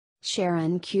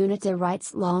Sharon Cuneta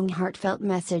writes long heartfelt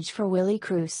message for Willy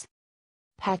Cruz.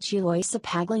 Patuloy sa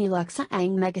pagliluksa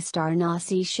ang megastar na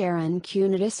si Sharon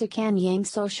Cuneta sa kanyang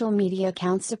social media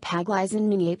account sa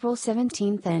paglizan ng April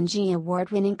 17 ng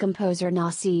award-winning composer na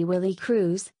si Willy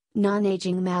Cruz, na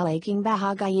naging malaking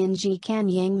bahagi ng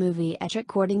kanyang movie at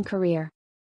recording career.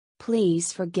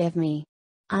 Please forgive me.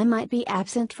 I might be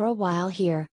absent for a while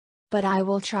here. But I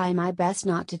will try my best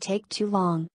not to take too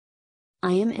long.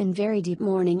 I am in very deep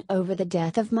mourning over the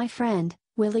death of my friend,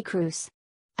 Willy Cruz.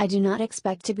 I do not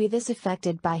expect to be this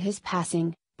affected by his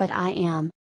passing, but I am.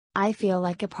 I feel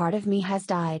like a part of me has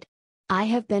died. I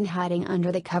have been hiding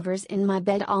under the covers in my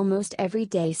bed almost every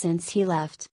day since he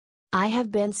left. I have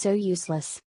been so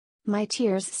useless. My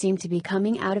tears seem to be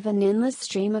coming out of an endless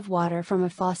stream of water from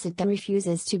a faucet that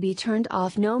refuses to be turned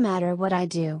off no matter what I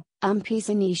do.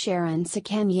 Umpisa ni Sharon sa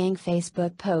kanyang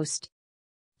Facebook post.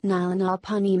 Nilinaw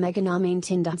pa ni na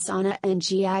maintindihan sana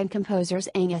ng composers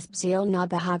ang espesyal na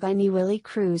bahagi ni Willy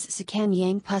Cruz sa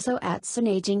kanyang puso at sa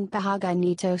naging bahagi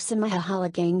nito sa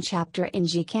mahahalagang chapter ng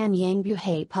kanyang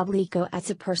buhay publiko at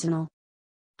sa personal.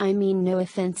 I mean no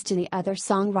offense to the other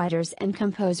songwriters and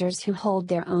composers who hold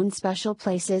their own special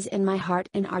places in my heart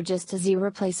and are just as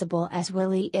irreplaceable as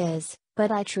Willy is,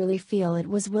 but I truly feel it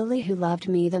was Willy who loved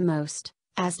me the most,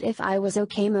 asked if I was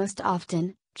okay most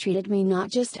often, treated me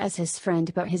not just as his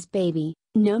friend but his baby,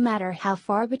 no matter how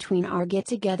far between our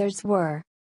get-togethers were.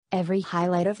 Every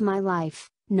highlight of my life,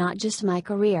 not just my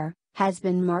career, has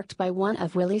been marked by one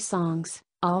of Willy's songs,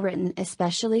 all written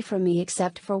especially for me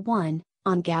except for one.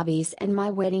 On Gabby's and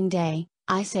my wedding day,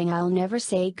 I sang I'll Never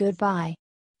Say Goodbye.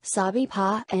 Sabi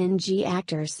pa ng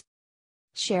actors.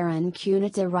 Sharon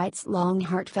Cuneta writes long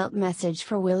heartfelt message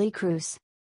for Willy Cruz.